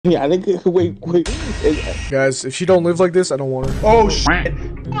Yeah, I think. Wait. Guys, if she don't live like this, I don't want her. Oh shit!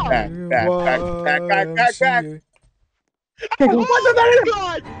 Back. What's the matter?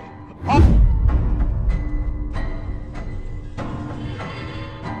 God!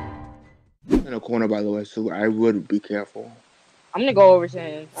 In a corner, by the way, so I would be careful. I'm gonna go over to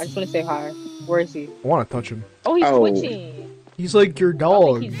him. I just want to say hi. Where is he? I want to touch him. Oh, he's twitching. He's like your I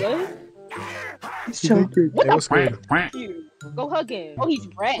dog. think he's good. He's chilling. What Hey, what's good? Go hug him. Oh, he's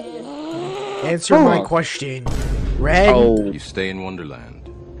red. Answer my question. Red. Oh. You stay in Wonderland,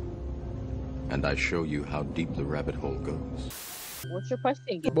 and I show you how deep the rabbit hole goes. What's your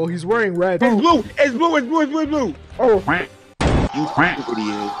question? Well, he's wearing red. It's blue. It's blue. Oh. You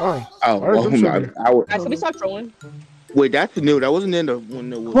idiot. Oh. Oh my! Guys, can we stop trolling? Wait, that's new. That wasn't in the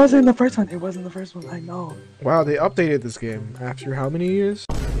one. It wasn't in the first one. It wasn't the first one. I know. Wow, they updated this game after how many years?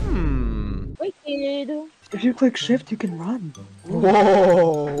 Wait, kid. If you click shift, you can run.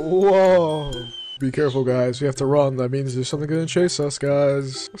 Whoa. Be careful, guys. We have to run. That means there's something gonna chase us,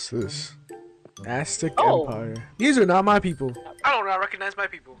 guys. What's this? Aztec Empire. These are not my people. I don't recognize my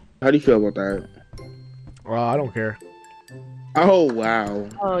people. How do you feel about that? Well, I don't care. Oh wow.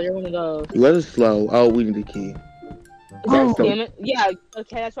 Oh, you're one of those. Let us slow. Oh, we need the key. Is that damn it? Yeah,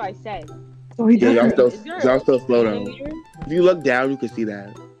 okay, that's what I said. Oh, he did. Yeah, y'all Is still slow though. If you look down, you can see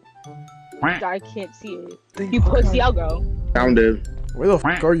that. I can't see it. You pussy, I'll go. Found it. Where the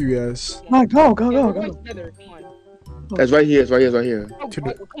fuck are you guys? No, go. We're going together. Come on. It's right here. It's right here. Oh, come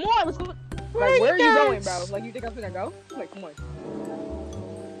on, let's go. Like, where are you going, bro? Like, you think I'm gonna go? Like, come on.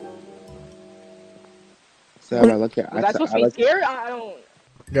 So I look at. Was I supposed to be scared? I don't.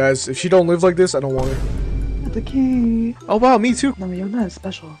 Guys, if she don't live like this, I don't want her. The key. Oh wow, me too. No, you're not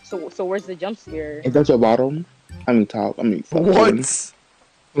special. So where's the jump scare? Is that your bottom? I mean top. I mean. What?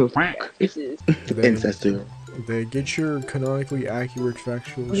 This is Ancestor. They get your canonically accurate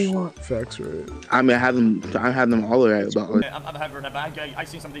factual What do you want? facts right. I mean, I have them all right about it. I've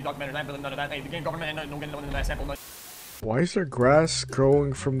seen some of the documentaries, but none of that. The game government and no getting none of that sample. Why is there grass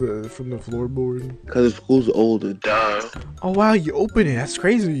growing from the floorboard? Cause the school's older. Duh. Oh wow, you open it. That's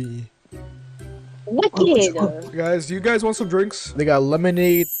crazy. wicked. Guys, do you guys want some drinks? They got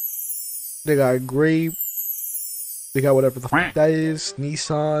lemonade. They got grape. They got whatever the fuck that is.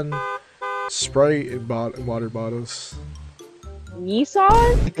 Nissan, Sprite, and water bottles.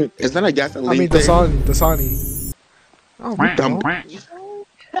 Nissan? Is that a gasoline? I mean, Dasani. Oh, You dumb.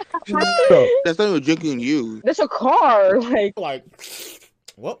 no. That's not even drinking you. That's a car. Like,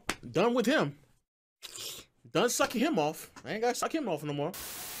 well, done with him. Done sucking him off. I ain't gotta suck him off no more.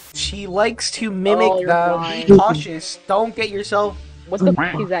 She likes to mimic them. fine. Be cautious. Don't get yourself. What the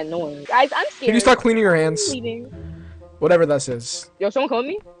fuck is that noise? Guys, I'm scared. Can you start cleaning your hands? I'm leaving. Whatever that says. Yo, someone call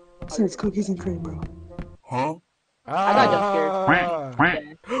me? So it's cookies and cream, bro. Huh? I got Ah.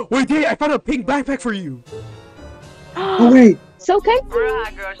 Wait, Dave, I found a pink backpack for you. Oh wait. So can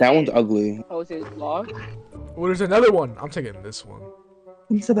That one's ugly. Oh, is it locked? Well, there's another one. I'm taking this one.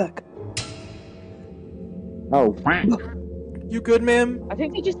 Sit back. Oh. You good, ma'am? I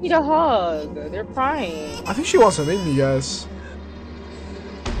think they just need a hug. They're crying. I think she wants to make me, guys.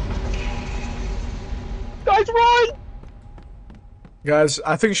 Guys, run! Guys,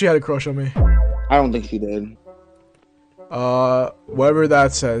 I think she had a crush on me. I don't think she did. Whatever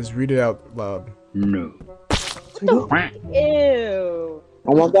that says, read it out loud. No. Ew.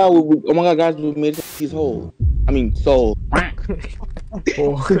 Oh my god, guys, we made his whole. I mean, soul.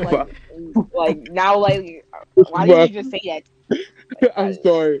 Oh. Like, now, like, why did you just say that? I'm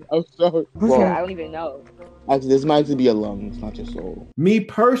sorry. Well, I don't even know. Actually, this might actually be a lung, it's not your soul. Me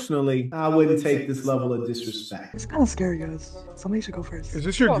personally, I wouldn't take this level of disrespect. It's kind of scary, guys. Somebody should go first. Is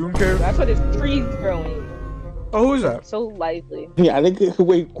this your goon cave? That's what this tree's growing. Oh, who is that? So lively. Yeah, I think.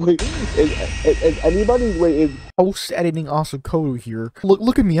 Wait. Is anybody Post editing awesome code here.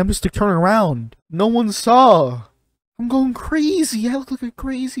 Look at me. I'm just turning around. No one saw. I'm going crazy. I look like a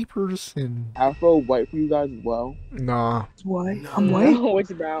crazy person. Afro white for you guys as well? Nah. It's white. I'm white. No,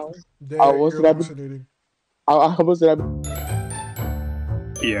 it's brown. Oh, what's that? How much did I?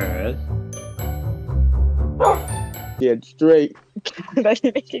 Yes. Yeah, straight. That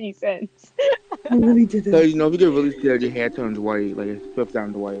doesn't make any sense. I really did So it. you know, if you get really scared, your hair turns white, like it flips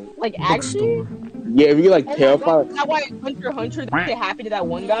down to white. Like, actually? Yeah, if you get like Oh my terrified. God, is that why Hunter that happened to that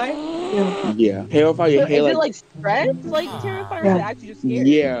one guy? Yeah, terrify your So hair. is it like stress? Like terrified, or is it actually just scared?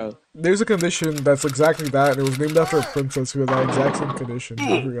 Yeah. There's a condition that's exactly that, and it was named after a princess who had that exact same condition.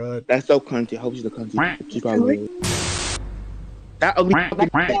 I forgot. That's so country. I hope she's the country. She probably is. That ugly.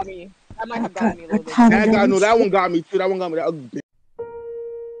 That got me. That might have gotten me a little bit. That one got me too. That one got me. That ugly.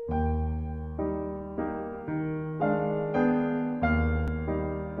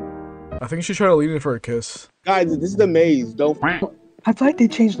 I think she's trying to lead in for a kiss. Guys, this is the maze. Don't. I feel like they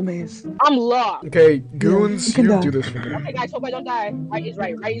changed the maze. I'm lost. Okay, goons, you can you die. do this for me. Okay, guys, hope I don't die. Right is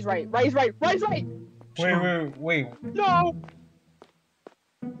right. Right is right. Right is right. Right is right. Wait. No.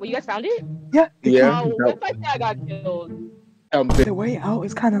 Well, you guys found it? Yeah. Yeah. Oh, what if I got killed? The way out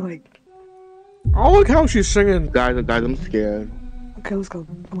is kind of like. Oh, look how she's singing. Guys, I'm scared. Okay, let's go.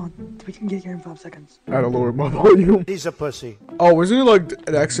 Come on. We can get here in 5 seconds. I don't lower my volume. He's a pussy. Oh, isn't it like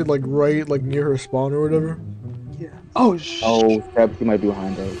an exit like right like near her spawn or whatever? Yeah. Oh, shit. Oh, Steph, she might be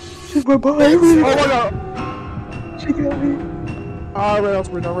behind us. She's right behind me. Oh my god! She got me. Ah, right out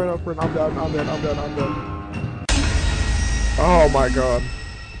sprint, right out sprint. I'm dead. Oh my god.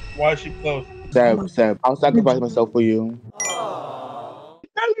 Why is she close? Seb, I'll sacrifice myself for you.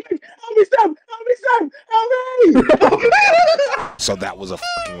 Help me, Seb! Help me! So that was a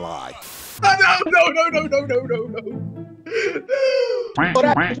fucking lie. No!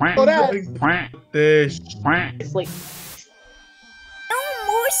 This. It's like No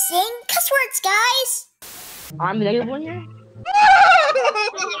more saying cuss words, guys. I'm the negative one here.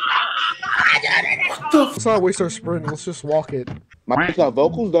 Let's not waste our sprint. Let's just walk it. My bitch got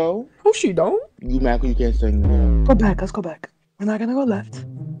vocals though. Oh, she don't? You mad 'cause you can't sing. Go back. Let's go back. We're not gonna go left.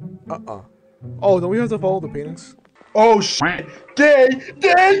 Oh, don't we have to follow the paintings? Oh shit! Day!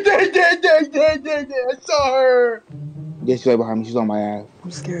 I saw her. Yeah, she's right behind me. She's on my ass.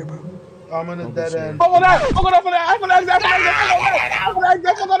 I'm scared, bro. I'm in a dead end.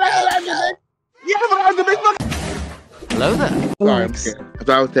 Hello there. Sorry, I'm scared. I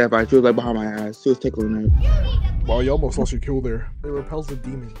thought I was terrified. She was right behind my ass. She was tickling it. Well, you almost lost your kill there. It repels the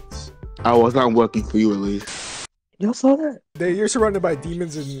demons. Oh, it's not working for you at least. Y'all saw that? You're surrounded by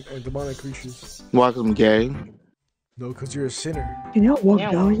demons and demonic creatures. Why, 'cause I'm gay? No, because you're a sinner. Can y'all walk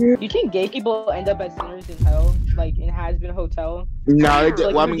Damn. down here? You think gay people end up as sinners in hell, like in Has-Been Hotel? No, Like,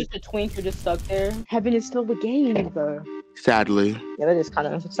 well, I you're mean, just a twink, you're just stuck there. Heaven is still the gays, bro. sadly. Yeah, that is kind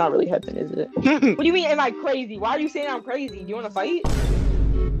of. It's not really heaven, is it? What do you mean? Am I crazy? Why are you saying I'm crazy? Do you want to fight?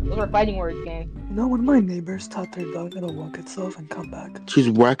 Those are fighting words, gang. You know, when my neighbors taught their dog how to walk itself and come back. She's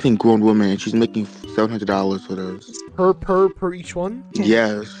whacking grown women and she's making $700 for this. Per each one?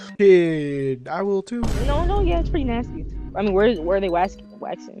 Yes. Kid, I will too. No, yeah, it's pretty nasty. I mean, where are they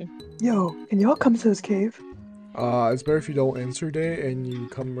waxing? Yo, can y'all come to this cave? It's better if you don't answer day and you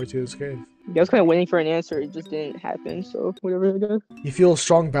come right to this cave. Yeah, I was kind of waiting for an answer. It just didn't happen. So whatever it is. You feel a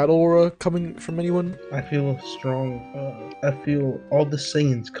strong battle aura coming from anyone? I feel a strong. I feel all the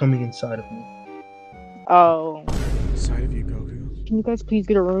Saiyans coming inside of me. Oh, Side of you, Goku. can you guys please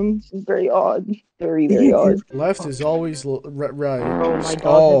get a room? It's very odd. Very odd. Left is always right. Oh, my dog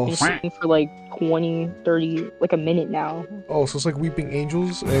Oh, has been sleeping for like 20, 30, like a minute now. oh, so it's like weeping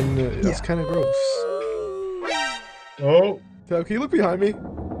angels, and that's kind of gross. Oh. Tab, can you look behind me?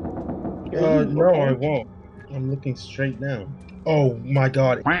 No, I won't. I'm looking straight now. Oh my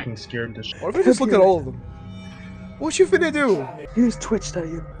god, it fucking scared the shit. What if I just looked at all of them? What you finna do? He was twitched at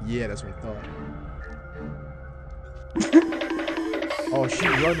you. Yeah, that's what I thought. Oh, she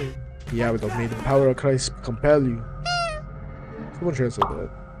running. Yeah, but may the power of Christ compel you. Someone translate that.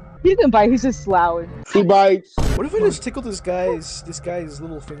 He can bite. He's just loud. She bites. What if I just tickle this guy's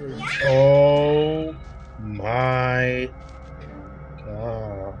little finger? Oh my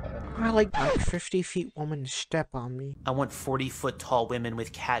god. I like my 50-feet woman to step on me. I want 40-foot tall women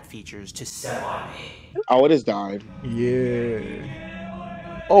with cat features to step on me. Oh, it has died.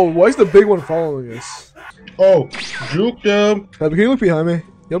 Yeah. Oh, why is the big one following us? Oh, juke them. Tab, can you look behind me?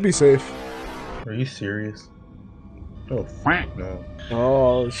 You'll be safe. Are you serious? Oh, fuck no.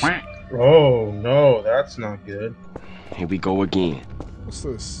 Oh, shit. Oh, no, that's not good. Here we go again. What's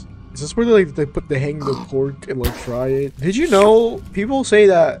this? Is this where they hang the pork and like fry it? Did you know people say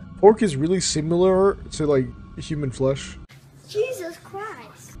that pork is really similar to like human flesh? Jesus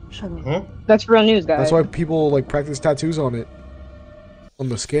Christ. Shut up. Huh? That's real news, guys. That's why people like practice tattoos on it. On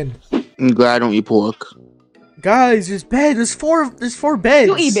the skin. I'm glad I don't eat pork. Guys, there's bed. There's four beds.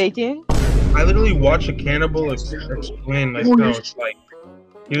 You eat bacon. I literally watch a cannibal explain like how it's like.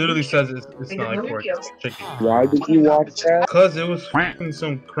 He literally says it's not like pork, it's chicken. Why did you watch that? Because it was fucking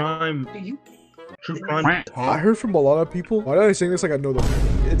some crime. True crime. I heard from a lot of people. Why am I saying this like I know them?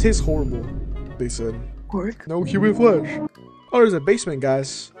 It tastes horrible, they said. Pork? No human flesh. Oh, there's a basement,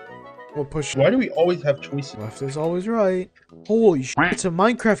 guys. We'll push. Why do we always have choices? Left is always right. Holy shit, it's a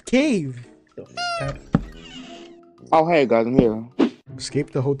Minecraft cave. Oh, hey guys, I'm here.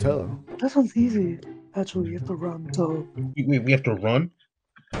 Escape the hotel. That sounds easy. Actually, you have to run, so... Wait, we have to run?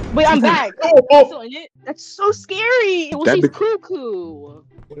 Wait, I'm back. Oh. Still in it? That's so scary. Well, That'd she's be- cuckoo.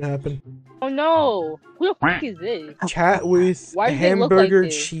 What happened? Oh no. Who the fuck is this? Cat with Why does it look like hamburger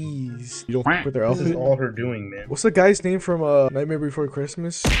this? cheese. ladies. You don't fuck with their This is outfit? all her doing, man. What's the guy's name from Nightmare Before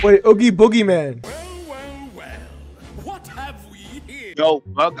Christmas? Wait, Oogie Boogie Man. What have we here? Yo,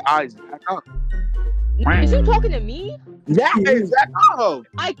 bug eyes, back up. Is you talking to me? Yeah, back up.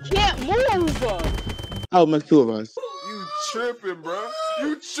 I can't move. Oh, makes two of us. You tripping, bro?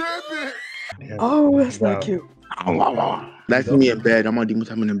 You tripping? Oh, that's not cute. That's me in bed. I'm on demon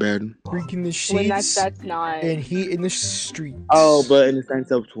time in bed. Freaking the When sheets that's not. and heat in the street. Oh, but in the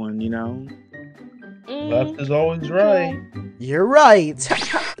sense of twin, you know? Left is always right. You're right.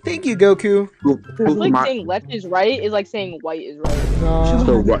 Thank you, Goku. It's like saying left is right is like saying white is right. Nah,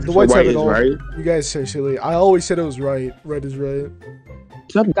 So what? the white so side white of is it all. right. You guys say silly. I always said it was right. Red is right.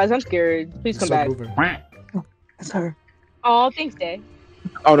 Guys, I'm scared. Please come Stop back. moving. It's her. Oh, thanks, Day.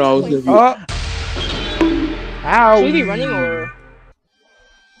 Oh no, I was gonna be. Ow. Should we be running or?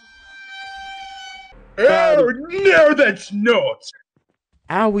 Oh, no, that's not.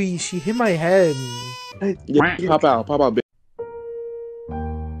 Owie, she hit my head. Yeah, pop out, bitch.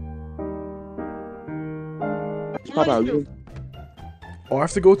 Pop out. Oh, I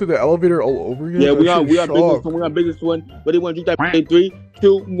have to go through the elevator all over again? Yeah, we That are shit's biggest shocked. one. We are biggest one. But they want to do that in 3,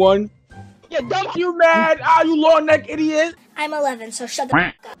 2, 1. Yeah, dumb. You mad? Ah, you long neck idiot. I'm 11, so shut the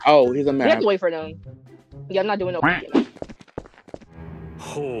fuck up. Oh, here's a We have map. to wait for them. Yeah, I'm not doing no.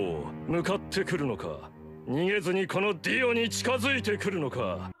 ほう、向かってくるのか。逃げずにこのディオに近づいてくるの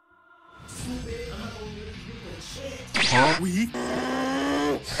か。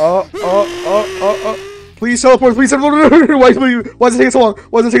Please teleport, please teleport. Why is it taking so long?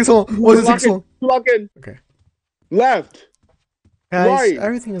 Why is it taking so long? Why is it taking so long? Lock in. Okay. Left. Guys, Right.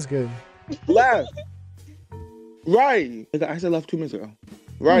 everything is good. Left. Right. I said left 2 minutes ago.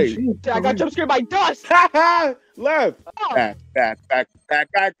 Right. I got jump scared by dust. Left. Oh. Back.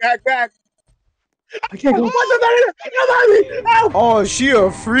 I can't go. Oh, she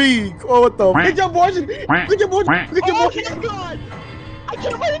a freak. Oh, what the? Get your boys. Get your boys. Get your Oh, boys. thank God. I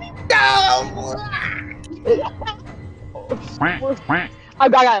can't let any. I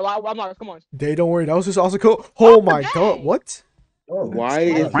got it. I'm on. Come on. Day, don't worry. That was just also cool. Oh my God, what? Why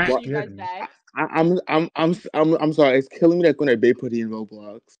is I you guys back. I'm sorry. It's killing me that when they put it in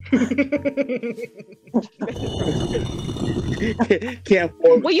Roblox. Can't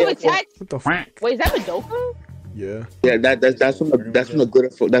afford. Wait, you attacked? What the fuck? Wait, is that Madoka? Yeah. Yeah, that's from the glitter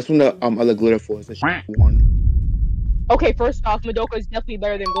force. That's from the other glitter force. That she won. Okay, first off, Madoka is definitely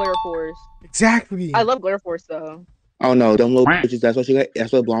better than Glitter Force. Exactly. I love Glitter Force though. Oh no, them little bitches. That's what she got.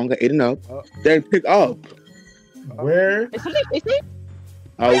 That's what Blonde got eaten up. Then pick up. Where? Is something? Is it?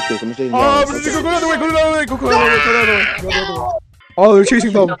 Oh, okay. I'm saying Oh, go the other way. Go the other way. Go the other way. Go the other way. Oh, they're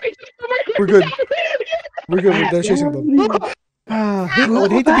chasing them. We're good. We're good. They're chasing them. I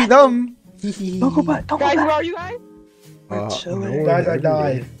would hate to be them. Don't go back. Don't go Guys, where back. are you guys? We're chilling. Guys, I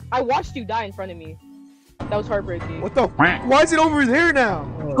died. I watched you die in front of me. That was heartbreaking. What the? Why is it over there now?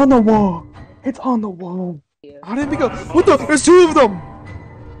 On the wall. It's on the wall. How did it go? What the? There's 2 of them.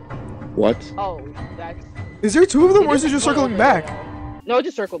 What? Oh, that's. Is there 2 of them, or is it just circling back? No, it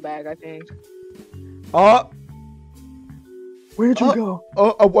just circled back, I think. Where'd you go?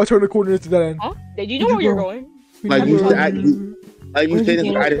 Oh, I turned the coordinates to that end. Huh? Did you know where you're going? Like you said, you say Do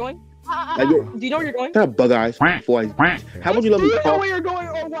you know where you're this. going? Like Do you know where you're going? Not bug eyes. Before how would you let Do me you know talk? where you're going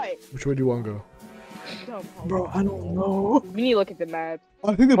or what? Which way do you want to go? Bro, I don't know. We need to look at the map.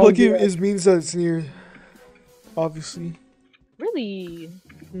 I think the Oh, buggy yeah. means that it's near. Obviously. Really?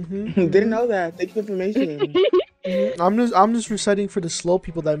 Didn't know that. Thank you for information. I'm just reciting for the slow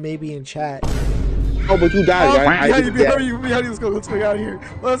people that may be in chat. Oh, but you died, right? Behind you, let's go. Let's get out of here.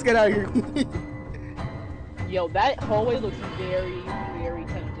 Let's get out of here. Yo, that hallway looks very, very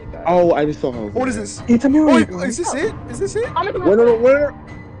tempting, guys. Oh, I just saw her. What is this? Hey, tell me where Oh, you're wait, going. is this it? Is this it? I'm in the Where?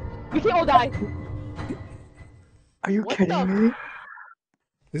 We can't all die. Are you What kidding the- me?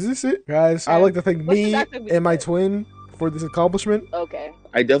 Is this it? Guys, I like to thank What's me exactly and my this? twin for this accomplishment. Okay.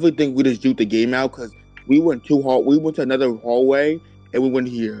 I definitely think we just juked the game out because we went to another hallway and we went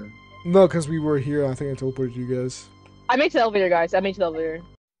here. No, because we were here. I think I teleported you guys. I made it to the elevator, guys. I made it to the elevator.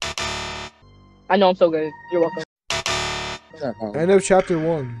 I know I'm so good. You're welcome. End of chapter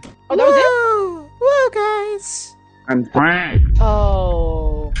 1. Oh, that was it? Whoa, guys.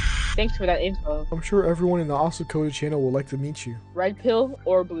 Oh. Thanks for that info. I'm sure everyone in the Also Coded channel would like to meet you. Red pill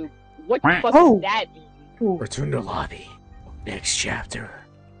or blue? What the fuck Oh. does that mean? Return to lobby. Next chapter.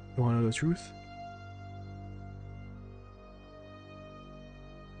 You want to know the truth?